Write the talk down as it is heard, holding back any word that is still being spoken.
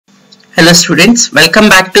Hello students, welcome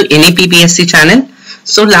back to NEPBSC channel.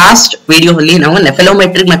 So last video alli ನಾವು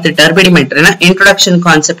Nephelometric ಮತ್ತೆ Turbidimetry ನ introduction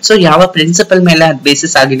concept so ಯಾವ principle ಮೇಲೆ ಅದು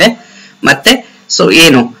basis ಆಗಿದೆ ಮತ್ತೆ so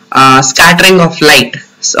ಏನು scattering of light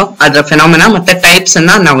so ಅದರ phenomena ಮತ್ತೆ types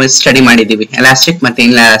ಅನ್ನು ನಾವು ಸ್ಟಡಿ ಮಾಡಿದೀವಿ elastic ಮತ್ತೆ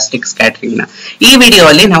inelastic scattering ನ ಈ ವಿಡಿಯೋ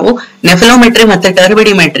ಅಲ್ಲಿ ನಾವು Nephelometry ಮತ್ತೆ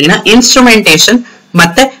Turbidimetry ನ instrumentation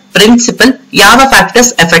ಮತ್ತೆ principle ಯಾವ factors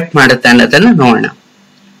affect ಮಾಡುತ್ತೆ ಅನ್ನೋದನ್ನ ನೋಡೋಣ.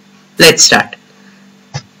 Let's start.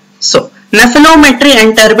 So, Nephelometry and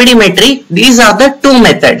Turbidimetry, these are the two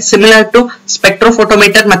methods similar to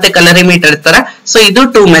spectrophotometer matte colorimeter tara. So, idu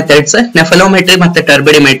two methods, Nephelometry matte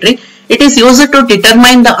Turbidimetry. It is used to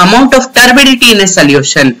determine the amount of turbidity in a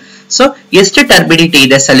solution. So, ಎಷ್ಟು turbidity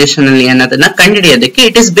ಇದೆ solution ಅಲ್ಲಿ ಅನ್ನೋದನ್ನ ಕಂಡುಹಿಡಿಯೋದಕ್ಕೆ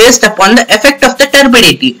it is based upon the effect of the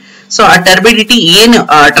turbidity. So, ಆ turbidity ಏನು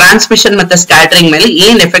transmission ಮತ್ತೆ scattering ಮೇಲೆ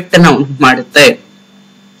ಏನು effect ಅನ್ನು ಉಂಟು ಮಾಡುತ್ತೆ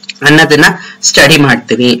ಅನ್ನೋದನ್ನ ಸ್ಟಡಿ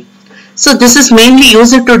ಮಾಡ್ತೀವಿ. So this is mainly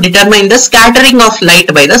used to determine the scattering of light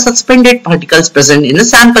by the suspended particles present in the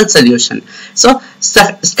sample solution. So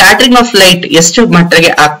scattering of light ಎಷ್ಟು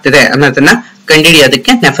ಮಟ್ಟಿಗೆ ಆಗ್ತಿದೆ ಅನ್ನೋದನ್ನ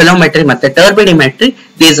ಕಂಡುಹಿಡಿಯೋದಕ್ಕೆ Nephelometry ಮತ್ತೆ Turbidimetry,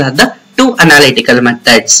 these are the two analytical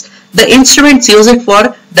methods. The instruments used for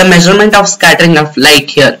the measurement of scattering of light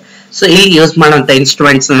here. So ಇಲ್ಲಿ use ಮಾಡುವಂತ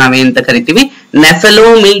instruments ನಾವೇಂತ ಕರಿತೀವಿ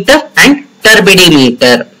Nephelometer and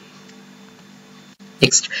Turbidimeter.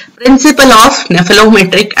 Next, principle of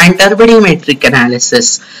Nephelometric and Turbidimetric analysis.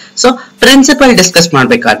 So, principle discuss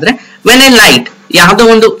ಮಾಡಬೇಕಾದ್ರೆ when a light ಯಾವುದೋ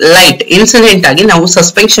ಒಂದು light incident ಆಗಿ ನಾವು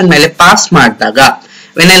suspension ಮೇಲೆ pass ಮಾಡಿದಾಗ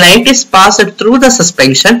when a light is passed through the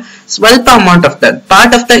suspension, ಸ್ವಲ್ಪ amount of the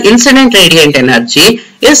part of the incident radiant energy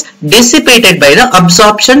is dissipated by the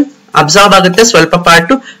absorb ಆಗುತ್ತೆ, ಸ್ವಲ್ಪ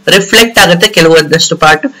ಪಾರ್ಟ್ ರಿಫ್ಲೆಕ್ಟ್ ಆಗುತ್ತೆ, ಕೆಲವೊಂದಷ್ಟು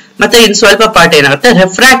ಪಾರ್ಟ್ ಮತ್ತೆ ಇನ್ ಸ್ವಲ್ಪ ಪಾರ್ಟ್ ಏನಾಗುತ್ತೆ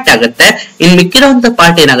ರಿಫ್ರಾಕ್ಟ್ ಆಗುತ್ತೆ, ಇನ್ ಮಿಕ್ಕಿರುವಂತ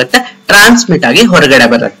ಪಾರ್ಟ್ ಏನಾಗುತ್ತೆ ಟ್ರಾನ್ಸ್ಮಿಟ್ ಆಗಿ ಹೊರಗಡೆ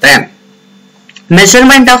ಬರುತ್ತೆ.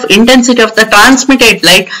 Measurement of intensity of the transmitted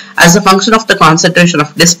light as a function of the concentration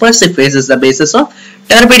of dispersive phase is the basis of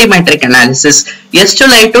turbidimetric analysis. ಎಷ್ಟು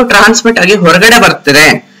ಲೈಟ್ ಟ್ರಾನ್ಸ್ಮಿಟ್ ಆಗಿ ಹೊರಗಡೆ ಬರ್ತಿದೆ,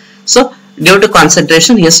 ಸೊ ಡ್ಯೂ ಟು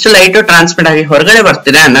ಕಾನ್ಸಂಟ್ರೇಷನ್ ಎಷ್ಟು ಲೈಟ್ ಟ್ರಾನ್ಸ್ಮಿಟ್ ಆಗಿ ಹೊರಗಡೆ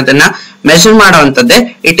ಬರ್ತಿದೆ ಅನ್ನೋದನ್ನ measure ಮಾಡುವಂತದ್ದೇ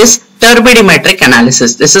it is turbidimetric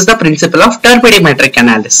analysis. This is the principle of turbidimetric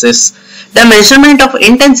analysis. The measurement of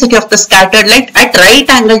intensity of the scattered light at right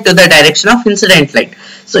angle to the direction of incident light.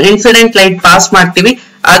 So incident light pass ಮಾಡ್ತೀವಿ,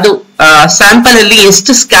 ಅದು sample ಅಲ್ಲಿ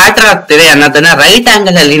ಎಷ್ಟು scatter ಆಗ್ತಿದೆ ಅನ್ನೋದನ್ನ right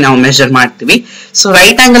angle ಅಲ್ಲಿ ನಾವು measure ಮಾಡ್ತೀವಿ. So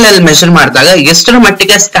right angle ಅಲ್ಲಿ ಮೆಜರ್ ಮಾಡಿದಾಗ ಎಷ್ಟರ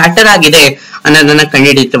ಮಟ್ಟಿಗೆ ಸ್ಕ್ಯಾಟರ್ ಆಗಿದೆ ಅನ್ನೋದನ್ನ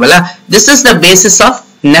ಕಂಡುಹಿಡಿತೀವಲ್ಲ, this is the basis of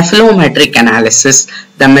Nephelometric analysis.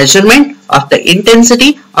 The measurement of the intensity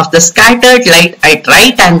of the scattered light at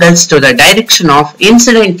right angles to the direction of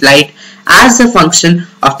incident light as a function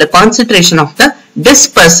of the concentration of the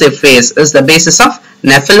dispersive phase is the basis of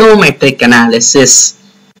Nephelometric analysis.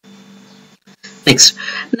 Next,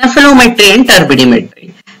 Nephelometry and Turbidimetry.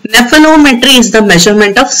 Nephelometry is the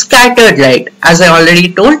measurement of scattered light, as I already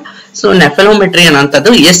told. So Nephelometry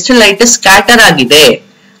ಅನ್ನುವಂಥದ್ದು ಎಷ್ಟು light scatter ಆಗಿದೆ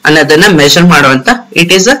ಅನ್ನೋದನ್ನ measure ಮಾಡುವಂತ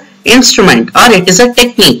it is a instrument R it is a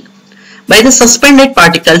technique by the suspended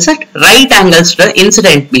particles at right angles to the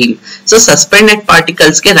incident beam. So suspended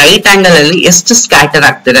particles ಗೆ right angle ಅಲ್ಲಿ ಎಷ್ಟು scatter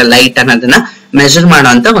ಆಗ್ತಿದೆ light ಅನ್ನೋದನ್ನ ಮೆಜರ್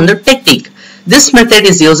ಮಾಡುವಂತ ಒಂದು technique. This method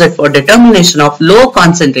is used for determination of low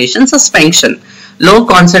concentration suspension. Low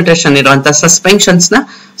concentration ಇರುವಂತ suspensions ನ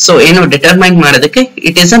so ಏನು ಡಿಟರ್ಮೈನ್ ಮಾಡೋದಕ್ಕೆ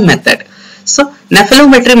it is a method. So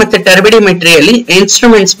Nephelometry ಮತ್ತೆ Turbidimetry ಅಲ್ಲಿ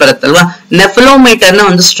ಇನ್ಸ್ಟ್ರೂಮೆಂಟ್ಸ್ ಬರುತ್ತಲ್ವಾ, Nephelometer ನ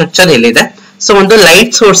ಒಂದು ಸ್ಟ್ರಕ್ಚರ್ ಎಲ್ಲಿದೆ, ಸೊ ಒಂದು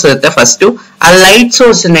ಲೈಟ್ ಸೋರ್ಸ್ ಇರುತ್ತೆ ಫಸ್ಟ್, ಆ ಲೈಟ್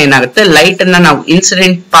ಸೋರ್ಸ್ ಏನಾಗುತ್ತೆ ಲೈಟ್ ಅನ್ನ ನಾವು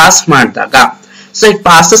ಇನ್ಸಿಡೆಂಟ್ ಪಾಸ್ ಮಾಡಿದಾಗ so it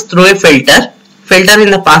passes through A filter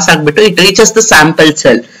ಇಂದ ಪಾಸ್ ಆಗ್ಬಿಟ್ಟು it reaches the sample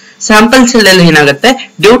cell ಅಲ್ಲಿ ಏನಾಗುತ್ತೆ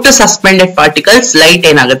due to suspended particles light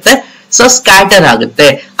ಏನಾಗುತ್ತೆ ಸೊ ಸ್ಕ್ಯಾಟರ್ ಆಗುತ್ತೆ.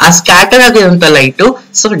 ಆ ಸ್ಕ್ಯಾಟರ್ ಆಗಿರುವಂತ ಲೈಟ್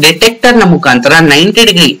ಸೊ ಡಿಟೆಕ್ಟರ್ ನ ಮುಖಾಂತರ 90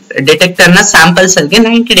 ಡಿಗ್ರಿ ಡಿಟೆಕ್ಟರ್ ನ ಸ್ಯಾಂಪಲ್ ಸೆಲ್ ಗೆ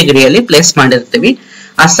 90 ಡಿಗ್ರಿಯಲ್ಲಿ ಪ್ಲೇಸ್ ಮಾಡಿರ್ತೀವಿ.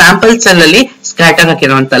 ಆ ಸ್ಯಾಂಪಲ್ ಸೆಲ್ ಅಲ್ಲಿ ಸ್ಕ್ಯಾಟರ್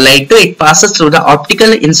ಆಗಿರುವಂತ light it passes through the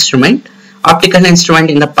optical instrument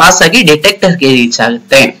ಇಂದ ಪಾಸ್ ಆಗಿ ಡಿಟೆಕ್ಟರ್ ಗೆ ರೀಚ್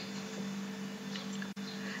ಆಗುತ್ತೆ.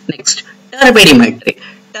 Next, Turbidimetry.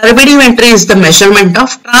 Turbidimetry is the measurement of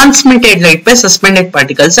transmitted light by suspended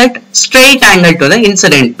particles at straight angle to the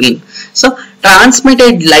incident beam. So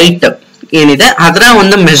transmitted light ಏನಿದೆ ಅದರ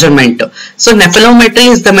ಒಂದು measurement. So Nephelometry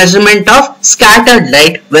is the measurement of scattered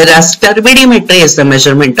light, whereas Turbidimetry is the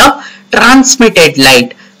measurement of transmitted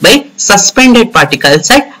light by suspended particles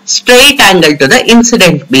at straight angle to the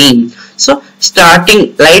incident beam. So starting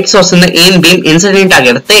light source ಇಂದ ಏನ್ beam incident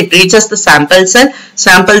ಆಗಿರುತ್ತೆ it reaches the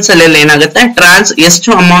sample cell ಅಲ್ಲಿ ಏನಾಗುತ್ತೆ ಎಷ್ಟು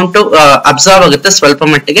amount observe ಆಗುತ್ತೆ ಸ್ವಲ್ಪ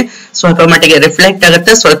ಮಟ್ಟಿಗೆ reflect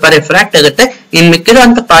ಆಗುತ್ತೆ, ಸ್ವಲ್ಪ ರಿಫ್ರಾಕ್ಟ್ ಆಗುತ್ತೆ, ಇನ್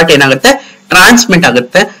ಮಿಕ್ಕಿರುವಂತ ಪಾರ್ಟ್ ಏನಾಗುತ್ತೆ ಟ್ರಾನ್ಸ್ಮಿಟ್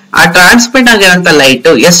ಆಗುತ್ತೆ. ಆ ಟ್ರಾನ್ಸ್ಮಿಟ್ ಆಗಿರುವಂತ ಲೈಟ್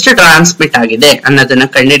ಎಷ್ಟು ಟ್ರಾನ್ಸ್ಮಿಟ್ ಆಗಿದೆ ಅನ್ನೋದನ್ನ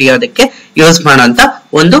ಕಂಡುಹಿಡಿಯೋದಕ್ಕೆ ಯೂಸ್ ಮಾಡುವಂತ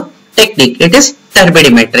ಒಂದು technique it is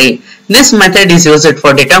Turbidimetry. This method is used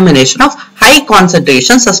for determination of high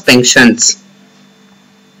concentration suspensions.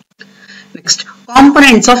 Next,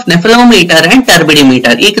 components of nephelometer and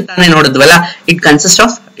turbidimeter. ಈಗ ತಾನೇ ನೋಡಿದ್ವಲ್ಲ, it consists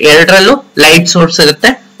of ಎರಡರಲ್ಲೂ ಲೈಟ್ ಸೋರ್ಸ್ ಇರುತ್ತೆ,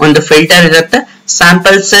 ಒಂದು ಫಿಲ್ಟರ್ ಇರುತ್ತೆ,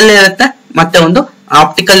 ಸ್ಯಾಂಪಲ್ ಸೆಲ್ ಇರುತ್ತೆ, ಮತ್ತೆ ಒಂದು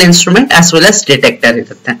optical instrument as well as detector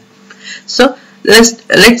ಇರುತ್ತೆ. So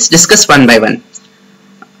let's discuss one by one.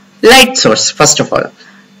 Light source first of all.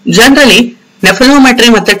 Generally nephelometry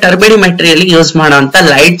ಮತ್ತೆ turbidimetry ಅಲ್ಲಿ ಯೂಸ್ ಮಾಡುವಂತ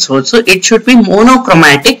light source it should be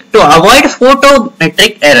ಮೋನೋಕ್ರೋಮ್ಯಾಟಿಕ್ to avoid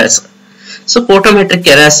ಫೋಟೋಮೆಟ್ರಿಕ್ errors. So ಫೋಟೋಮೆಟ್ರಿಕ್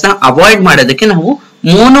errors ನ avoid ಮಾಡೋದಕ್ಕೆ ನಾವು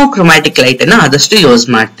ಮೋನೋಕ್ರೋಮ್ಯಾಟಿಕ್ light ಅನ್ನ ಆದಷ್ಟು use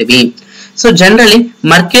ಮಾಡ್ತೀವಿ. So generally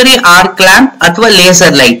mercury arc lamp ಅಥವಾ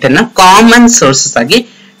ಲೇಸರ್ ಲೈಟ್ ಅನ್ನ ಕಾಮನ್ ಸೋರ್ಸಸ್ ಆಗಿ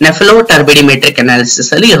ನೆಫೆಲೋ ಟರ್ಬಿಡಿಮೆಟ್ರಿಕ್ ಅನಾಲಿಸಿಸ್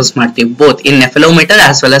ಅಲ್ಲಿ ಯೂಸ್ ಮಾಡ್ತೀವಿ. Both in ನೆಫೆಲೋಮೀಟರ್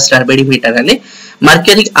as well as ಟರ್ಬಿಡಿಮೀಟರ್ ಅಲ್ಲಿ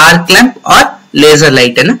mercury arc lamp R laser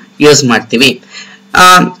light ಅನ್ನ ಯೂಸ್ ಮಾಡ್ತೀವಿ.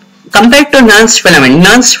 ಕಂಪೇರ್ಡ್ ಟು ನರ್ನ್ಸ್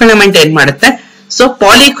ಫಿಲಮೆಂಟ್ ಏನ್ ಮಾಡುತ್ತೆ, ಸೊ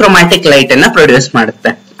ಪಾಲಿಕ್ರೋಮ್ಯಾಟಿಕ್ ಲೈಟ್ ಅನ್ನ ಪ್ರೊಡ್ಯೂಸ್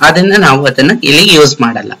ಮಾಡುತ್ತೆ, ಅದನ್ನ ನಾವು ಅದನ್ನ ಇಲ್ಲಿ ಯೂಸ್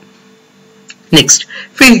ಮಾಡಲ್ಲ. ನೆಕ್ಸ್ಟ್,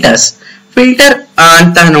 ಫಿಲ್ಟರ್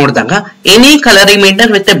ಅಂತ ನೋಡಿದಾಗ any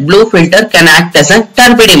ಕಲರಿಮೀಟರ್ with A blue filter can act as a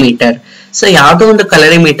ಟರ್ಬಿಡಿಮೀಟರ್. So ಯಾವ್ದೋ ಒಂದು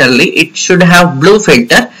ಕಲರಿಮೀಟರ್ ಅಲ್ಲಿ it should have blue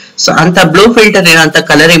filter. So ಅಂತ ಬ್ಲೂ ಫಿಲ್ಟರ್ ಇರುವಂತ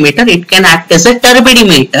ಕಲರಿಮೀಟರ್ it can act as A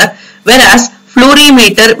ಟರ್ಬಿಡಿಮೀಟರ್, whereas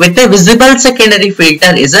fluorimeter with a visible secondary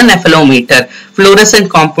filter is a nephelometer. Fluorescent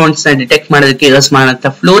compounds ನ detect ಮಾಡೋದಕ್ಕೆ use ಮಾಡುವಂತ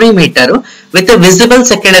ಫ್ಲೋರಿಮೀಟರ್ with A visible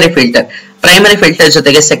secondary filter, primary filter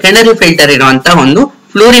ಜೊತೆಗೆ secondary filter ಇರುವಂತ ಒಂದು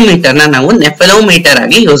ಫ್ಲೋರಿಮೀಟರ್ ನ ನಾವು ನೆಫೆಲೋಮೀಟರ್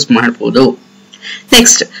ಆಗಿ ಯೂಸ್ ಮಾಡಬಹುದು.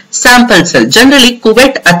 Next, sample cell. Generally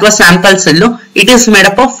cuvette ಅಥವಾ sample sell it is made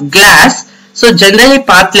up of glass. So generally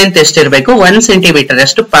path length ಎಷ್ಟಿರಬೇಕು, 1 ಸೆಂಟಿಮೀಟರ್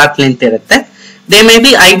ಅಷ್ಟು ಪಾತ್ ಲೆಂತ್ ಇರುತ್ತೆ. They may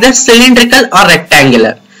be either cylindrical R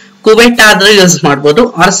rectangular. Cuvette ಆದ್ರೂ ಯೂಸ್ ಮಾಡಬಹುದು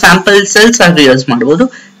ಆರ್ ಸ್ಯಾಂಪಲ್ ಸೆಲ್ಸ್ ಆದ್ರೂ use ಮಾಡಬಹುದು.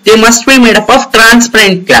 They must be made up of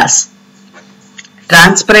transparent glass.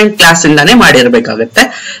 Transparent glass ಇಂದಾನೆ ಮಾಡಿರ್ಬೇಕಾಗುತ್ತೆ.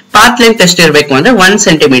 Path length ಎಷ್ಟಿರ್ಬೇಕು ಅಂದ್ರೆ 1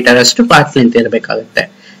 centimetre ಅಷ್ಟು ಪಾತ್ ಲೆಂತ್ ಇರಬೇಕಾಗುತ್ತೆ.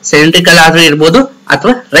 ಸಿಲಿಂಡ್ರಿಕಲ್ ಆದ್ರೂ ಇರ್ಬೋದು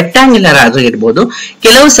ಅಥವಾ ರೆಕ್ಟಾಂಗ್ಯುಲರ್ ಆದ್ರೂ ಇರ್ಬೋದು.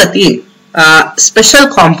 ಕೆಲವು ಸತಿ ಸ್ಪೆಷಲ್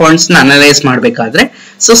ಕಾಂಪೌಂಡ್ಸ್ ನ ಅನಲೈಸ್ ಮಾಡಬೇಕಾದ್ರೆ,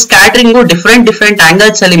 ಸೊ ಸ್ಕ್ಯಾಟರಿಂಗು ಡಿಫ್ರೆಂಟ್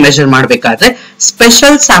ಆಂಗಲ್ಸ್ ಅಲ್ಲಿ ಮೆಜರ್ ಮಾಡಬೇಕಾದ್ರೆ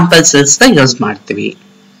ಸ್ಪೆಷಲ್ ಸ್ಯಾಂಪಲ್ ಸೆಲ್ಸ್ ನ ಯೂಸ್ ಮಾಡ್ತೀವಿ.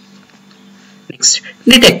 Next,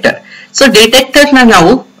 detector. ಸೊ ಡಿಟೆಕ್ಟರ್ ನ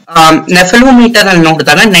ನಾವು ನೆಫೆಲೋಮೀಟರ್ ಅಲ್ಲಿ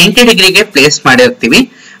ನೋಡಿದಾಗ 90 ಡಿಗ್ರಿಗೆ ಪ್ಲೇಸ್ ಮಾಡಿರ್ತೀವಿ.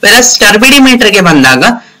 ವೆರಸ್ ಟರ್ಬಿಡಿಮೀಟರ್ ಗೆ ಬಂದಾಗ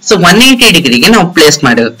ಸೊ 180 ಡಿಗ್ರಿಗೆ ನಾವು ಪ್ಲೇಸ್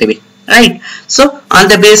ಮಾಡಿರ್ತೀವಿ, right. So on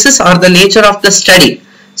the basis are the nature of the study,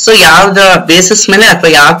 so ಯಾವ್ದ ಬೇಸಿಸ್ ಮೇಲೆ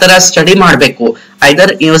ಅಥವಾ ಯಾವ ತರ ಸ್ಟಡಿ ಮಾಡಬೇಕು,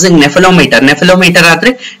 ಐದರ್ ಯೂಸಿಂಗ್ ನೆಫೆಲೋಮೀಟರ್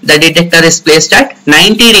ಆದ್ರೆ the detector is placed at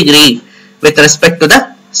 90 degree with respect to the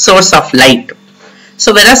source of light. So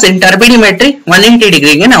virus ಇನ್ ಟರ್ಬಿಡಿಮೆಟ್ರಿ 180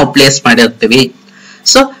 ಡಿಗ್ರಿಗೆ ನಾವು ಪ್ಲೇಸ್ ಮಾಡಿರ್ತೀವಿ.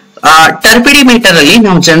 ಸೊ ಟರ್ಬಿಡಿಮೀಟರ್ ಅಲ್ಲಿ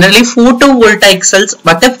ನಾವು ಜನರಲಿ ಫೋಟೋ ವೋಲ್ಟೈಕ್ ಸೆಲ್ಸ್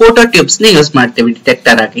ಮತ್ತೆ ಫೋಟೋ ಟ್ಯೂಬ್ಸ್ ನ ಯೂಸ್ ಮಾಡ್ತೀವಿ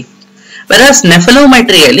ಡಿಟೆಕ್ಟರ್ ಆಗಿ. Virus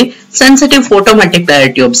ನೆಫೆಲೋಮೆಟ್ರಿಯಲ್ಲಿ sensitive photo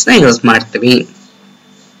multiplier tubes ನ ಯೂಸ್ ಮಾಡ್ತೀವಿ.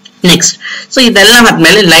 ನೆಕ್ಸ್ಟ್, ಸೊ ಇದೆಲ್ಲ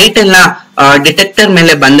ಆದ್ಮೇಲೆ ಲೈಟ್ ಎಲ್ಲ ಡಿಟೆಕ್ಟರ್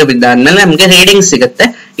ಮೇಲೆ ಬಂದು ಬಿದ್ದಾದ್ಮೇಲೆ ನಮ್ಗೆ ರೀಡಿಂಗ್ ಸಿಗುತ್ತೆ.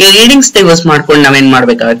 ಈ ರೀಡಿಂಗ್ಸ್ ಯೂಸ್ ಮಾಡ್ಕೊಂಡು ನಾವೇನ್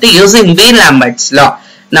ಮಾಡ್ಬೇಕಾಗುತ್ತೆ, ಯೂಸಿಂಗ್ ವಿ ಲ್ಯಾಂಬರ್ಟ್ಸ್ ಲಾ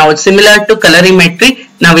ನಾವು ಸಿಮಿಲರ್ ಟು ಕಲರಿಮೆಟ್ರಿ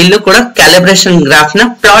ನಾವು ಇಲ್ಲೂ ಕೂಡ ಕ್ಯಾಲಿಬ್ರೇಷನ್ ಗ್ರಾಫ್ ನ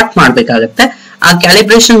ಪ್ಲಾಟ್ ಮಾಡ್ಬೇಕಾಗತ್ತೆ. ಆ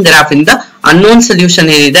ಕ್ಯಾಲಿಬ್ರೇಷನ್ ಗ್ರಾಫ್ ಇಂದ ಅನ್ನೋನ್ ಸೊಲ್ಯೂಷನ್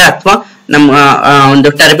ಏನಿದೆ ಅಥವಾ ನಮ್ಮ ಒಂದು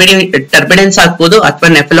ಟರ್ಬಿಡೆನ್ಸ್ ಆಗ್ಬೋದು ಅಥವಾ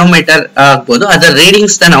ನೆಫೆಲೋಮೀಟರ್ ಆಗ್ಬೋದು, ಅದರ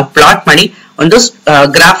ರೀಡಿಂಗ್ಸ್ ನ ನಾವು ಪ್ಲಾಟ್ ಮಾಡಿ ಒಂದು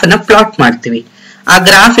ಗ್ರಾಫ್ ಅನ್ನ ಪ್ಲಾಟ್ ಮಾಡ್ತೀವಿ. ಆ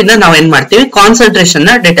ಗ್ರಾಫ್ ಇಂದ ನಾವು ಏನ್ ಮಾಡ್ತೀವಿ, ಕಾನ್ಸಂಟ್ರೇಷನ್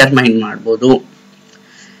ನ ಡಿಟರ್ಮೈನ್ ಮಾಡಬಹುದು.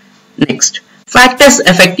 Next, factors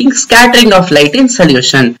affecting scattering of light in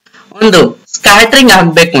solution. ಒಂದು ಸ್ಕ್ಯಾಟರಿಂಗ್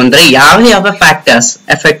ಆಗ್ಬೇಕು ಅಂದ್ರೆ ಯಾವ ಫ್ಯಾಕ್ಟರ್ಸ್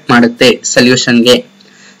ಎಫೆಕ್ಟ್ ಮಾಡುತ್ತೆ ಸೊಲ್ಯೂಷನ್ ಗೆ.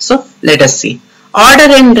 So let us see.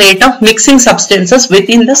 Order and rate of mixing substances with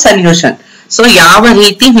in the solution. So ಯಾವ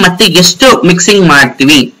ರೀತಿ ಮತ್ತೆ ಎಷ್ಟು ಮಿಕ್ಸಿಂಗ್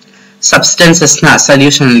ಮಾಡ್ತೀವಿ ಸಬ್ಸ್ಟೆನ್ಸಸ್ ನ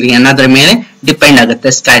ಸೊಲ್ಯೂಷನ್ ಅಲ್ಲಿ ಅನ್ನೋದ್ರ ಮೇಲೆ ಡಿಪೆಂಡ್ ಆಗುತ್ತೆ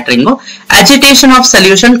scattering. Agitation of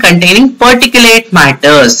solution containing particulate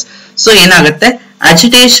matters. So ಏನಾಗುತ್ತೆ,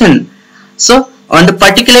 ಅಜಿಟೇಷನ್. ಸೊ ಒಂದು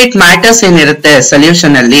ಪರ್ಟಿಕ್ಯುಲೇಟ್ ಮ್ಯಾಟರ್ಸ್ ಏನಿರುತ್ತೆ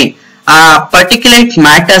ಸೊಲ್ಯೂಷನ್ ಅಲ್ಲಿ, ಆ ಪರ್ಟಿಕ್ಯುಲೇಟ್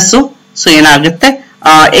ಮ್ಯಾಟರ್ಸ್ ಸೊ ಏನಾಗುತ್ತೆ,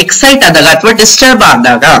 ಎಕ್ಸೈಟ್ ಆದಾಗ ಅಥವಾ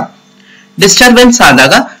ಡಿಸ್ಟರ್ಬೆನ್ಸ್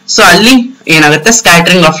ಆದಾಗ ಸೊ ಅಲ್ಲಿ ಏನಾಗುತ್ತೆ,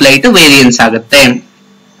 ಸ್ಕ್ಯಾಟರಿಂಗ್ ಆಫ್ ಲೈಟ್ ವೇರಿಯನ್ಸ್ ಆಗುತ್ತೆ.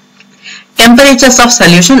 Temperatures of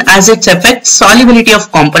solution as its affects solubility of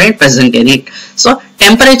component present in it. So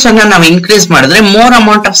temperature na ನಾವು increase ಮಾಡಿದ್ರೆ more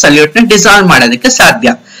amount of solute ನ dissolve ಮಾಡೋದಕ್ಕೆ ಸಾಧ್ಯ.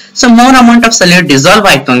 So more amount of solute dissolve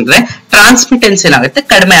ಆಯ್ತು ಅಂದ್ರೆ transmittance ಏನಾಗುತ್ತೆ,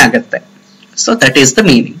 ಕಡಿಮೆ ಆಗುತ್ತೆ. So that is the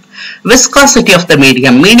meaning. Viscosity of the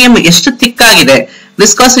medium. Medium ಎಷ್ಟು thick ಆಗಿದೆ,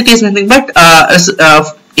 viscosity is nothing but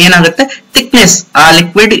ಏನಾಗುತ್ತೆ, thickness. ಆ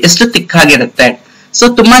ಲಿಕ್ವಿಡ್ ಎಷ್ಟು thick ಆಗಿರುತ್ತೆ. So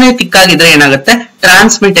ತುಂಬಾನೇ thick ಆಗಿದ್ರೆ ಏನಾಗುತ್ತೆ,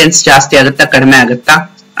 transmittance ಜಾಸ್ತಿ ಆಗುತ್ತಾ ಕಡಿಮೆ ಆಗುತ್ತಾ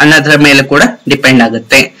ಅನ್ನೋದ್ರ ಮೇಲೆ ಕೂಡ ಡಿಪೆಂಡ್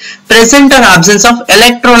ಆಗುತ್ತೆ. Present R absence of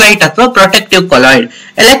electrolyte ಅಥವಾ ಪ್ರೊಟೆಕ್ಟಿವ್ ಕೊಲಾಯ್ಡ್.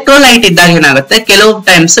 ಎಲೆಕ್ಟ್ರೋಲೈಟ್ ಇದ್ದಾಗ ಏನಾಗುತ್ತೆ, ಕೆಲವು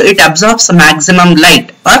times it absorbs maximum light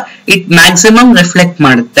R it maximum reflect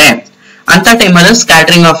ಮಾಡುತ್ತೆ. ಅಂತ ಟೈಮಲ್ಲಿ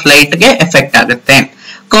ಸ್ಕ್ಯಾಟರಿಂಗ್ ಆಫ್ ಲೈಟ್ ಗೆ ಎಫೆಕ್ಟ್ ಆಗುತ್ತೆ.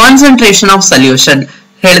 ಕಾನ್ಸಂಟ್ರೇಷನ್ ಆಫ್ ಸೊಲ್ಯೂಷನ್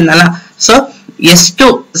ಹೇಳಿದ್ನಲ್ಲ, ಸೊ ಎಷ್ಟು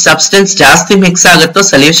ಸಬ್ಸ್ಟೆನ್ಸ್ ಜಾಸ್ತಿ ಮಿಕ್ಸ್ ಆಗುತ್ತೋ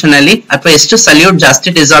ಸೊಲ್ಯೂಷನ್ ಅಲ್ಲಿ ಅಥವಾ ಎಷ್ಟು ಸಲ್ಯೂಟ್ ಜಾಸ್ತಿ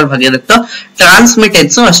ಡಿಸಾಲ್ವ್ ಆಗಿರುತ್ತೋ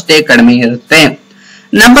ಟ್ರಾನ್ಸ್ಮಿಟೆನ್ಸ್ ಅಷ್ಟೇ ಕಡಿಮೆ ಇರುತ್ತೆ.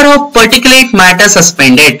 Number of particulate matter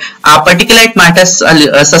suspended, ಆ ಪರ್ಟಿಕ್ಯುಲೇಟ್ ಮ್ಯಾಟರ್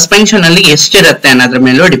ಸಸ್ಪೆನ್ಷನ್ ಅಲ್ಲಿ ಎಷ್ಟಿರುತ್ತೆ ಅನ್ನೋದ್ರ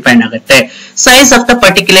ಮೇಲೂ ಡಿಪೆಂಡ್ ಆಗುತ್ತೆ. Size of the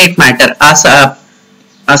particulate matter,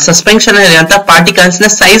 ಆ ಸಸ್ಪೆನ್ಷನ್ ಇರುವಂತ ಪಾರ್ಟಿಕಲ್ಸ್ ನ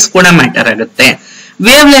ಸೈಜ್ ಕೂಡ ಮ್ಯಾಟರ್ ಆಗುತ್ತೆ.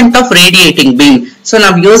 Wave length of radiating beam, so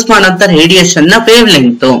ನಾವು ಯೂಸ್ ಮಾಡುವಂತ ರೇಡಿಯೇಷನ್ ನ ವೇವ್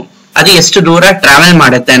ಲೆಂತ್ ಅದು ಎಷ್ಟು ದೂರ ಟ್ರಾವೆಲ್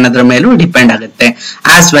ಮಾಡುತ್ತೆ ಅನ್ನೋದ್ರ ಮೇಲೂ ಡಿಪೆಂಡ್ ಆಗುತ್ತೆ.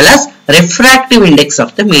 As well as refractive index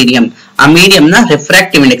of the medium, ಆ ಮೀಡಿಯಂ ನ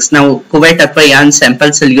ರಿಫ್ರಾಕ್ಟಿವ್ ಇಂಡೆಕ್ಸ್ ನಾವು ಕುವೈಟ್ ಅಥವಾ ಯಾನ್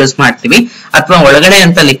ಸ್ಯಾಂಪಲ್ಸ್ ಅಲ್ಲಿ ಯೂಸ್ ಮಾಡ್ತೀವಿ ಅಥವಾ ಒಳಗಡೆ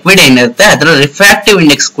ಅಂತ ಲಿಕ್ವಿಡ್ ಏನಿರುತ್ತೆ ಅದರ ರಿಫ್ರಾಕ್ಟಿವ್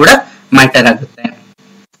ಇಂಡೆಕ್ಸ್ ಕೂಡ ಮ್ಯಾಟರ್ ಆಗುತ್ತೆ.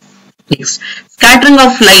 Next scattering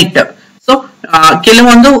of light, so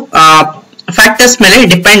ಕೆಲವೊಂದು ಫ್ಯಾಕ್ಟರ್ಸ್ ಮೇಲೆ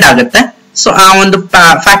ಡಿಪೆಂಡ್ ಆಗುತ್ತೆ. ಸೊ ಆ ಒಂದು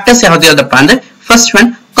ಫ್ಯಾಕ್ಟರ್ಸ್ ಯಾವ್ದಪ್ಪ ಅಂದ್ರೆ first one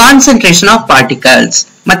concentration of particles,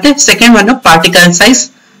 ಮತ್ತೆ second one particle size,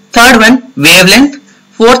 third one wave length,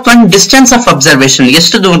 fourth one distance of observation,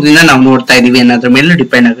 ಎಷ್ಟು ದೂರದಿಂದ ನಾವು ನೋಡ್ತಾ ಇದೀವಿ ಅನ್ನೋದ್ರ ಮೇಲೆ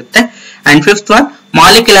ಡಿಪೆಂಡ್ ಆಗುತ್ತೆ. And fifth one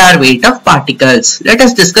molecular weight of particles. Let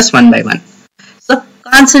us discuss one by one. So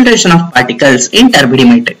concentration of particles in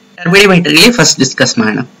ಟರ್ಬಿಡಿಮೆಟ್ರಿ, ಟರ್ಬಿಡಿಮೆಟ್ರಿ first discuss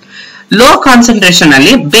ಮಾಡೋಣ. Low concentration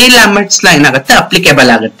ಅಲ್ಲಿ ಬೇಲ್ ಲ್ಯಾಂಬರ್ಟ್ಸ್ ಲಾ ಏನಾಗುತ್ತೆ ಅಪ್ಲಿಕೇಬಲ್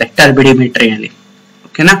ಆಗುತ್ತೆ ಟರ್ಬಿಡಿಮೆಟ್ರಿ ಅಲ್ಲಿ.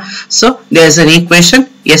 ಓಕೆನಾ? So there is an equation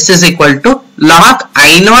S is equal to log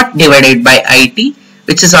I naught divided by IT,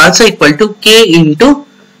 which is also equal to K into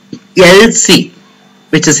LC,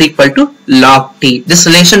 which is equal to log T. This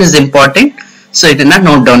relation is important, so idನ್ನ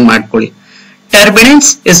note down ಮಾಡ್ಕೊಳ್ಳಿ. Turbulence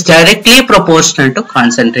is directly proportional to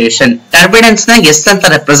concentration. Turbulence ನ S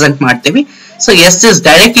ಅಂತ represent ಮಾಡ್ತೀವಿ. So S is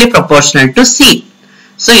directly proportional to C.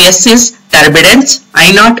 So S is turbulence, I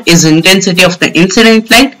naught is intensity of the incident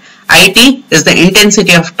light, IT is the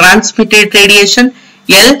intensity of transmitted radiation,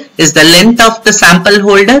 L is the length of the sample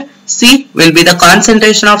holder, C will be the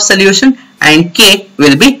concentration of solution, and K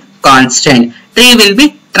will be constant. T will be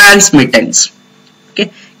transmittance. Okay,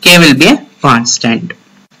 K will be a constant.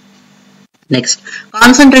 Next,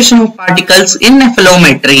 concentration of particles in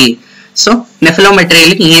nephelometry. So nephelometry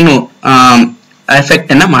ಅಲ್ಲಿ ಏನು effect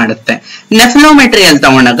ಅನ್ನ ಮಾಡುತ್ತೆ. Nephelometry ಅಲ್ಲಿ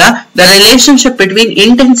ತಗೊಂಡಾಗ the relationship between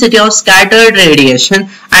intensity of scattered radiation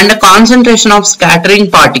and the concentration of scattering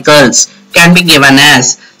particles can be given as,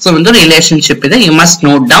 so ಒಂದು relationship ಇದೆ, you must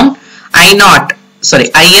note down.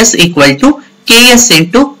 IS equal to KS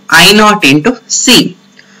into I naught into C.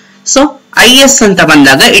 So IS ಅಂತ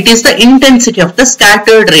ಬಂದಾಗ it is the intensity of the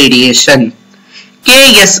scattered radiation.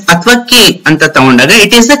 KS ಅಥವಾ K ಅಂತ ತಗೊಂಡಾಗ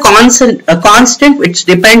it is the constant which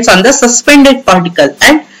depends on the suspended particle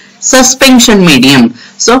and suspension medium.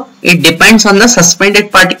 So it depends on the suspended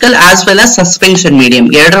particle as well as suspension medium.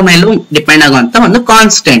 ಎರಡರ ಮೇಲೂ depend ಆಗುವಂತ ಒಂದು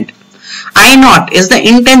constant. I naught is the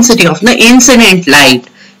intensity of the incident light.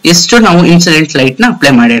 ಎಷ್ಟು ನಾವು incident light ನ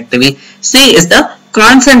apply ಮಾಡಿರ್ತೀವಿ. C is the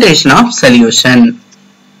concentration of solution.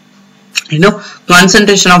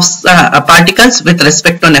 Concentration of particles with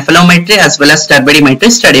respect to nephelometry as well as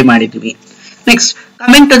turbidimetry study ಮಾಡಿದ್ವಿ. Next,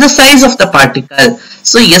 coming to the size of the particle.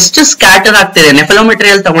 So ಎಷ್ಟು scatter ಆಗ್ತಿದೆ nephelometry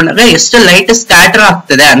ಅಲ್ಲಿ ತಗೊಂಡಾಗ ಎಷ್ಟು light scatter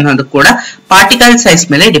ಆಗ್ತಿದೆ ಅನ್ನೋದು ಕೂಡ particle size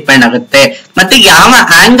ಮೇಲೆ ಡಿಪೆಂಡ್ ಆಗುತ್ತೆ. ಮತ್ತೆ ಯಾವ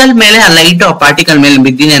ಆಂಗಲ್ ಮೇಲೆ ಆ ಲೈಟ್ ಆ ಪಾರ್ಟಿಕಲ್ ಮೇಲೆ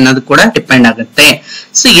ಬಿದ್ದಿದೆ ಅನ್ನೋದು ಕೂಡ ಡಿಪೆಂಡ್ ಆಗುತ್ತೆ.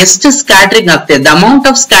 ಸೊ ಎಷ್ಟು ಸ್ಕ್ಯಾಟರಿಂಗ್ ಆಗ್ತಿದೆ, the amount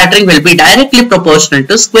of scattering will be directly proportional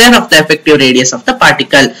to square of the effective radius of the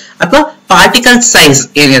particle, ಅಥವಾ ಪಾರ್ಟಿಕಲ್ ಸೈಜ್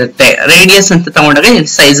ಏನಿರುತ್ತೆ, ರೇಡಿಯಸ್ ಅಂತ ತಗೊಂಡಾಗ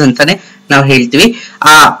ಸೈಜ್ ಅಂತಾನೆ ನಾವು ಹೇಳ್ತೀವಿ.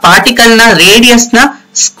 ಆ ಪಾರ್ಟಿಕಲ್ ನ ರೇಡಿಯಸ್ ನ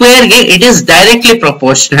ಸ್ಕ್ವೇರ್ ಗೆ it is directly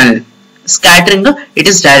proportional. Scattering, it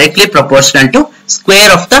is directly proportional to square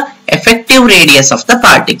of the effective radius of the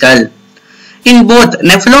particle. In both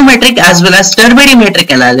nephelometric as well as turbidimetric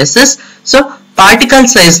analysis, so particle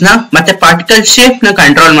size na matte particle shape na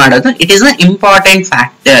control madodu, it is an important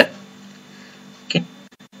factor. Okay,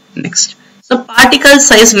 next, so particle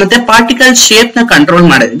size matte particle shape na control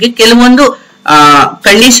ಮಾಡೋದಕ್ಕೆ ಕೆಲವೊಂದು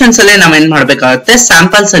conditions ಅಲ್ಲೇ ನಾವ್ ಏನ್ ಮಾಡ್ಬೇಕಾಗುತ್ತೆ,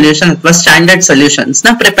 sample solution ಅಥವಾ standard solutions ನ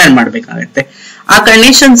prepare ಮಾಡ್ಬೇಕಾಗುತ್ತೆ. ಆ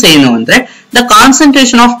ಕಂಡೀಷನ್ಸ್ ಏನು ಅಂದ್ರೆ the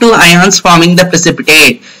concentration of 2 ions farming the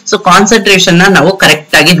precipitate. So concentration ನ ನಾವು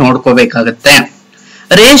ಕರೆಕ್ಟ್ ಆಗಿ ನೋಡ್ಕೋಬೇಕಾಗುತ್ತೆ.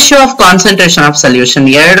 Ratio of concentration of solution,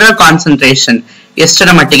 ಎರಡರ ಕಾನ್ಸಂಟ್ರೇಷನ್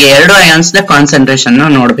ಎಷ್ಟರ ಮಟ್ಟಿಗೆ, 2 ions ನ ಕಾನ್ಸಂಟ್ರೇಷನ್ ನ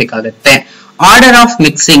ನೋಡ್ಬೇಕಾಗುತ್ತೆ. ಆರ್ಡರ್ ಆಫ್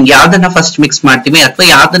ಮಿಕ್ಸಿಂಗ್, ಯಾವ್ದನ್ನ ಫಸ್ಟ್ ಮಿಕ್ಸ್ ಮಾಡ್ತೀವಿ ಅಥವಾ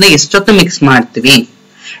ಯಾವ್ದನ್ನ ಎಷ್ಟೊತ್ತು ಮಿಕ್ಸ್ ಮಾಡ್ತೀವಿ.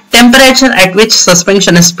 Temperature at which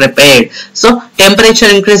suspension is prepared. So temperature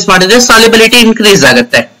increase ಮಾಡಿದ್ರೆ ಸಾಲಿಬಿಲಿಟಿ ಇನ್ಕ್ರೀಸ್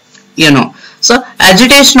ಆಗುತ್ತೆ. So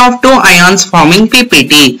agitation of 2 ions farming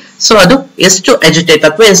PPT. So ಅದು ಎಷ್ಟು ಅಜಿಟೇಟ್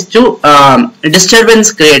ಅಥವಾ ಎಷ್ಟು ಡಿಸ್ಟರ್ಬೆನ್ಸ್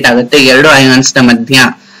ಕ್ರಿಯೇಟ್ ಆಗುತ್ತೆ 2 ions ನ ಮಧ್ಯ.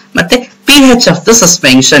 ಮತ್ತೆ pH ಆಫ್ ದ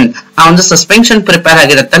ಸಸ್ಪೆನ್ಷನ್, ಆ ಒಂದು ಸಸ್ಪೆನ್ಷನ್ ಪ್ರಿಪೇರ್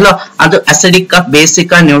ಆಗಿರುತ್ತಲ್ಲೋ ಅದು ಅಸಿಡಿಕ್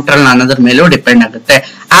ಬೇಸಿಕ್ ನ್ಯೂಟ್ರಲ್ ಅನ್ನೋದ್ರ ಮೇಲೂ ಡಿಪೆಂಡ್ ಆಗುತ್ತೆ.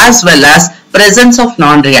 As well as presence of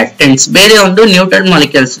non reactants, ಬೇರೆ ಒಂದು ನ್ಯೂಟ್ರಲ್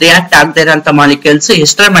ಮಾಲಿಕ್ಯೂಲ್ಸ್ ರಿಯಾಕ್ಟ್ ಆಗದೇ ಇರೋಂತ ಮಾಲಿಕ್ಯೂಲ್ಸ್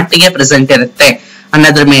ಎಷ್ಟರ ಮಟ್ಟಿಗೆ ಪ್ರೆಸೆಂಟ್ ಇರುತ್ತೆ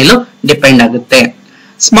ಅನ್ನೋದ್ರ ಮೇಲೂ ಡಿಪೆಂಡ್ ಆಗುತ್ತೆ.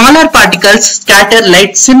 Smaller particles scatter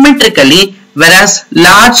light ಸಿಮೆಟ್ರಿಕಲಿ, whereas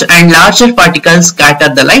large and larger particles scatter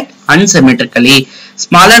the light unsymmetrically.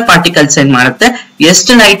 Smaller particles ಏನ್ ಮಾಡುತ್ತೆ,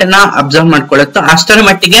 ಎಷ್ಟು ಲೈಟ್ ಅನ್ನ ಅಬ್ಸರ್ವ್ ಮಾಡ್ಕೊಳ್ಳುತ್ತೋ ಅಷ್ಟರ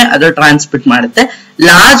ಮಟ್ಟಿಗೆ ಅದು ಟ್ರಾನ್ಸ್ಮಿಟ್ ಮಾಡುತ್ತೆ.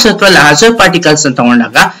 ಲಾರ್ಜ್ ಅಥವಾ ಲಾರ್ಜರ್ ಪಾರ್ಟಿಕಲ್ಸ್ ಅಂತ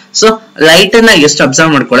ತಗೊಂಡಾಗ ಸೊ ಲೈಟ್ ಅನ್ನ ಎಷ್ಟು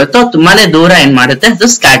ಅಬ್ಸರ್ವ್ ಮಾಡ್ಕೊಳ್ಳುತ್ತೋ ತುಂಬಾನೇ ದೂರ ಏನ್ ಮಾಡುತ್ತೆ, ಅದು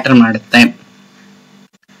ಸ್ಕ್ಯಾಟರ್ ಮಾಡುತ್ತೆ.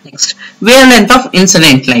 Next, wave length of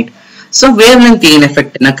incident light. So wave length ಏನ್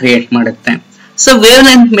ಎಫೆಕ್ಟ್ ನ ಕ್ರಿಯೇಟ್ ಮಾಡುತ್ತೆ? ಸೊ ವೇವ್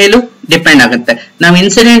ಲೆಂತ್ ಮೇಲೂ ಡಿಪೆಂಡ್ ಆಗುತ್ತೆ. ನಾವು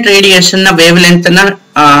ಇನ್ಸಿಡೆಂಟ್ ರೇಡಿಯೇಷನ್ ನ ವೇವ್ ಲೆಂತ್ ಅನ್ನ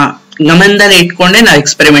ಗಮನದಲ್ಲಿ ಇಟ್ಕೊಂಡೆ ನಾವು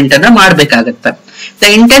ಎಕ್ಸ್ಪೆರಿಮೆಂಟ್ ಅನ್ನ ಮಾಡಬೇಕಾಗುತ್ತೆ. The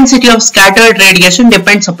intensity of scattered radiation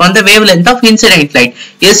depends upon the wave length of incident light.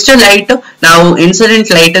 ಎಷ್ಟು ಲೈಟ್ ನಾವು ಇನ್ಸಿಡೆಂಟ್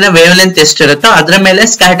ಲೈಟ್ ನ ವೇವ್ ಲೆಂತ್ ಎಷ್ಟಿರುತ್ತೋ ಅದರ ಮೇಲೆ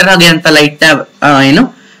ಸ್ಕ್ಯಾಟರ್ ಆಗಿರುವಂತ ಲೈಟ್ ಏನು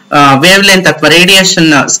ವೇವ್ ಲೆಂತ್ ಅಥವಾ ರೇಡಿಯೇಷನ್,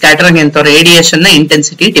 ಸ್ಕ್ಯಾಟರ್ ಆಗಿರುವಂತ ರೇಡಿಯೇಷನ್ ನ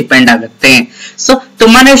ಇಂಟೆನ್ಸಿಟಿ ಡಿಪೆಂಡ್ ಆಗುತ್ತೆ. ಸೊ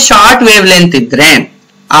ತುಂಬಾನೇ ಶಾರ್ಟ್ ವೇವ್ ಲೆಂತ್ ಇದ್ರೆ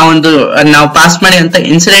ಆ ಒಂದು ನಾವು ಪಾಸ್ ಮಾಡಿದಂತ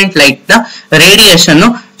ಇನ್ಸಿಡೆಂಟ್ ಲೈಟ್ ನ ರೇಡಿಯೇಷನ್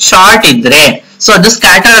ಶಾರ್ಟ್ ಇದ್ರೆ ಸೊ ಅದು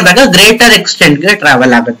ಸ್ಕ್ಯಾಟರ್ ಆದಾಗ ಗ್ರೇಟರ್ ಎಕ್ಸ್ಟೆಂಟ್ ಗೆ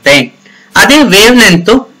ಟ್ರಾವೆಲ್ ಆಗುತ್ತೆ. ಅದೇ wave length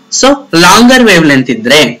so longer wave length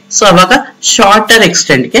ಇದ್ರೆ ಸೊ ಅವಾಗ ಶಾರ್ಟರ್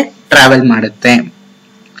ಎಕ್ಸ್ಟೆಂಟ್ ಗೆ ಟ್ರಾವೆಲ್ ಮಾಡುತ್ತೆ.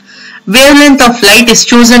 Wave length of light is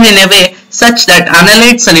chosen in a way such that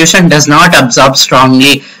ಅನಲೈಟ್ solution does not absorb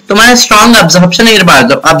strongly. ತುಂಬಾ ಸ್ಟ್ರಾಂಗ್ ಅಬ್ಸಾರ್ಪ್ಷನ್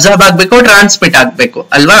ಇರಬಾರ್ದು, absorb ಆಗ್ಬೇಕು, ಟ್ರಾನ್ಸ್ಮಿಟ್ ಆಗ್ಬೇಕು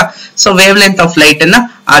ಅಲ್ವಾ. So wave length of light ಅನ್ನ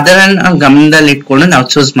ಅದನ್ನ ಗಮನದಲ್ಲಿ ಇಟ್ಕೊಂಡು ನಾವು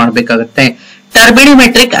ಚೂಸ್ ಮಾಡಬೇಕಾಗುತ್ತೆ.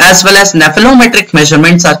 ಟರ್ಬಿಡಿಮೆಟ್ರಿಕ್ as well as ನೆಫೆಲೋಮೆಟ್ರಿಕ್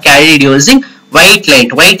measurements R carried using white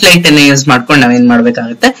light. White light ಅನ್ನ ಯೂಸ್ ಮಾಡ್ಕೊಂಡು ನಾವೇನ್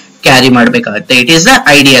ಮಾಡ್ಬೇಕಾಗುತ್ತೆ, ಕ್ಯಾರಿ ಮಾಡಬೇಕಾಗುತ್ತೆ. It is the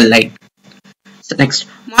ideal light. Next,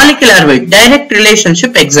 molecular wait direct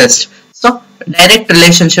relationship exist. So direct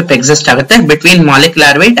relationship exist ಆಗುತ್ತೆ between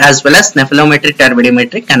molecular wait as well as ನೆಫೆಲೋಮೆಟ್ರಿಕ್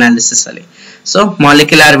ಟರ್ಬಿಡಿಮೆಟ್ರಿಕ್ analysis ಅಲ್ಲಿ. So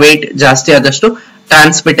molecular wait ಜಾಸ್ತಿ ಆದಷ್ಟು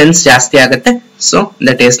ಟ್ರಾನ್ಸ್ಮಿಟೆನ್ಸ್ ಜಾಸ್ತಿ ಆಗುತ್ತೆ. So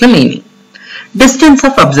that is the meaning. Distance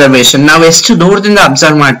of observation, ನಾವು ಎಷ್ಟು ದೂರದಿಂದ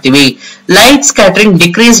observe ಮಾಡ್ತೀವಿ. Light scattering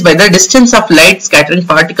decrease by the distance of light scattering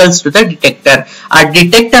particles to the detector. ಆ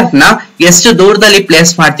ಡಿಟೆಕ್ಟರ್ ನ ಎಷ್ಟು ದೂರದಲ್ಲಿ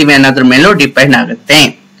ಪ್ಲೇಸ್ ಮಾಡ್ತೀವಿ ಅನ್ನೋದ್ರ ಮೇಲೂ ಡಿಪೆಂಡ್ ಆಗುತ್ತೆ.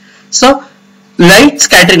 ಸೊ ಲೈಟ್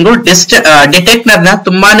ಸ್ಕ್ಯಾಟರಿಂಗ್ ಡಿಟೆಕ್ಟರ್ ನ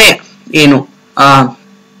ತುಂಬಾನೇ ಏನು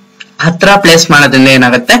ಹತ್ರ ಪ್ಲೇಸ್ ಮಾಡೋದ್ರಿಂದ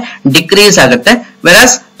ಏನಾಗುತ್ತೆ, ಡಿಕ್ರೀಸ್ ಆಗುತ್ತೆ.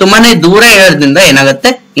 ವೆರಸ್ ತುಂಬಾನೇ ದೂರ ಇರೋದ್ರಿಂದ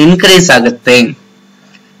ಏನಾಗುತ್ತೆ, ಇನ್ಕ್ರೀಸ್ ಆಗುತ್ತೆ.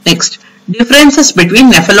 Next, differences between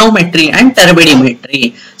nephelometry and turbidimetry.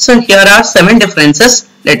 So here are 7 differences.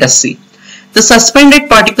 Let us see. The suspended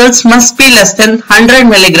particles must be less than 100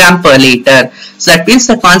 milligram per liter. So that means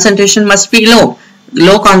the concentration must be low.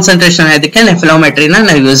 Low concentration adike nephelometry na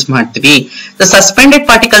ನಾವು use ಮಾಡ್ತೀವಿ. The suspended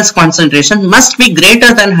particles concentration must be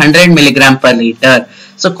greater than 100 milligram per liter.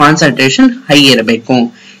 So concentration high ಇರಬೇಕು.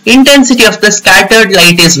 Intensity of the scattered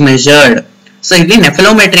light is measured. So ಇಲ್ಲಿ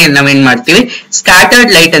ನೆಫೆಲೋಮೆಟ್ರಿ ಅಲ್ಲಿ ನಾವೇನ್ ಮಾಡ್ತೀವಿ,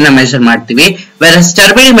 scattered light ಅನ್ನ measure ಮಾಡ್ತೀವಿ. Virus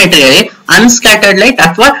ಟರ್ಬಿಡಿಮೆಟ್ರಿಯಲ್ಲಿ ಅನ್ಸ್ಕ್ಯಾಟರ್ಡ್ light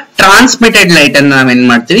ಅಥವಾ ಟ್ರಾನ್ಸ್ಮಿಟೆಡ್ ಲೈಟ್ ಅನ್ನ ನಾವೇನ್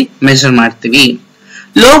ಮಾಡ್ತೀವಿ, ಮೆಜರ್ ಮಾಡ್ತೀವಿ.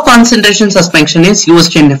 Low concentration suspension is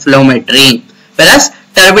used in ನೆಫೆಲೋಮೆಟ್ರಿ. Virus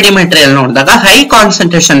ಟರ್ಬಿಡಿಮೆಟ್ರಿ ಅಲ್ಲಿ ನೋಡಿದಾಗ ಹೈ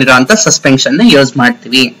ಕಾನ್ಸಂಟ್ರೇಷನ್ ಇರುವಂತ ಸಸ್ಪೆನ್ಷನ್ ನ ಯೂಸ್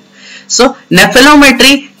ಮಾಡ್ತೀವಿ. ಸೊ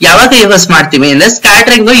ನೆಫೆಲೋಮೆಟ್ರಿ ಯಾವಾಗ ಯೂಸ್ ಮಾಡ್ತೀವಿ ಅಂದ್ರೆ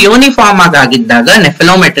ಸ್ಕ್ಯಾಟರಿಂಗ್ ಯೂನಿಫಾರ್ಮ್ ಆಗಿದ್ದಾಗ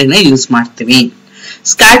ನೆಫೆಲೋಮೆಟ್ರಿನ ಯೂಸ್ ಮಾಡ್ತೀವಿ.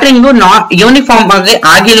 ಸ್ಕ್ಯಾಟರಿಂಗ್ ಯೂನಿಫಾರ್ಮ್ ಆಗಿ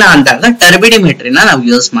ಆಗಿಲ್ಲ ಅಂದಾಗ ಟರ್ಬಿಡಿಮೆಟ್ರಿನ ನಾವು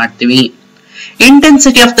ಯೂಸ್ ಮಾಡ್ತೀವಿ.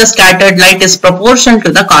 Intensity of the scattered light is proportional to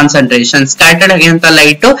the concentration. Scattered ಆಗಿರುವಂತ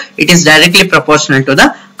light it is directly proportional to the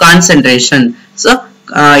concentration. So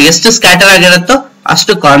ಎಷ್ಟು ಸ್ಕ್ಯಾಟರ್ ಆಗಿರುತ್ತೋ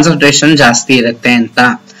ಅಷ್ಟು ಕಾನ್ಸಂಟ್ರೇಷನ್ ಜಾಸ್ತಿ ಇರುತ್ತೆ ಅಂತ.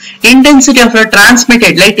 Intensity of the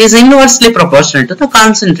transmitted light is inversely proportional to the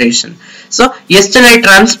concentration. So ಎಷ್ಟು light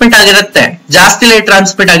transmit ಆಗಿರುತ್ತೆ, ಜಾಸ್ತಿ light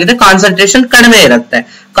transmit ಆಗಿದ್ರೆ ಕಾನ್ಸಂಟ್ರೇಷನ್ ಕಡಿಮೆ ಇರುತ್ತೆ.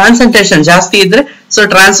 ಕಾನ್ಸಂಟ್ರೇಷನ್ ಜಾಸ್ತಿ ಇದ್ರೆ ಸೊ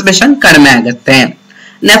ಟ್ರಾನ್ಸ್ಮಿಷನ್ ಕಡಿಮೆ ಆಗುತ್ತೆ.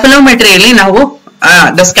 ನೆಫೆಲೋಮೆಟ್ರಿಯಲ್ಲಿ ನಾವು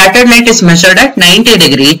the scattered light is measured at 90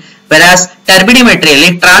 degree, ವೆರಾಸ್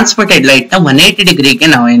ಟರ್ಬಿಡಿಮೆಟ್ರಿಯಲ್ಲಿ transmitted light ನ 180 ಡಿಗ್ರಿಗೆ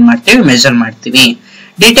ನಾವು ಏನ್ ಮಾಡ್ತೀವಿ, ಮೆಷರ್ ಮಾಡ್ತೀವಿ.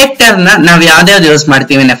 ಡಿಟೆಕ್ಟರ್ ನ ನಾವು ಯಾವ್ದಾವ್ದು ಯೂಸ್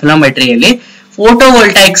ಮಾಡ್ತೀವಿ ನೆಫೆಲೋಮೆಟ್ರಿಯಲ್ಲಿ, ಫೋಟೋ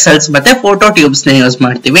ವೋಲ್ಟಾಯಿಕ್ ಸೆಲ್ಸ್ ಮತ್ತೆ ಫೋಟೋ ಟ್ಯೂಬ್ಸ್ ನ ಯೂಸ್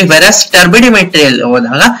ಮಾಡ್ತೀವಿ. ವೆರಾಸ್ ಟರ್ಬಿಡಿಮೆಟ್ರಿಯಲ್ಲಿ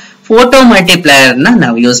ಹೋದಾಗ ಫೋಟೋ ಮಲ್ಟಿಪ್ಲೈಯರ್ ನ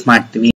ನಾವು ಯೂಸ್ ಮಾಡ್ತೀವಿ.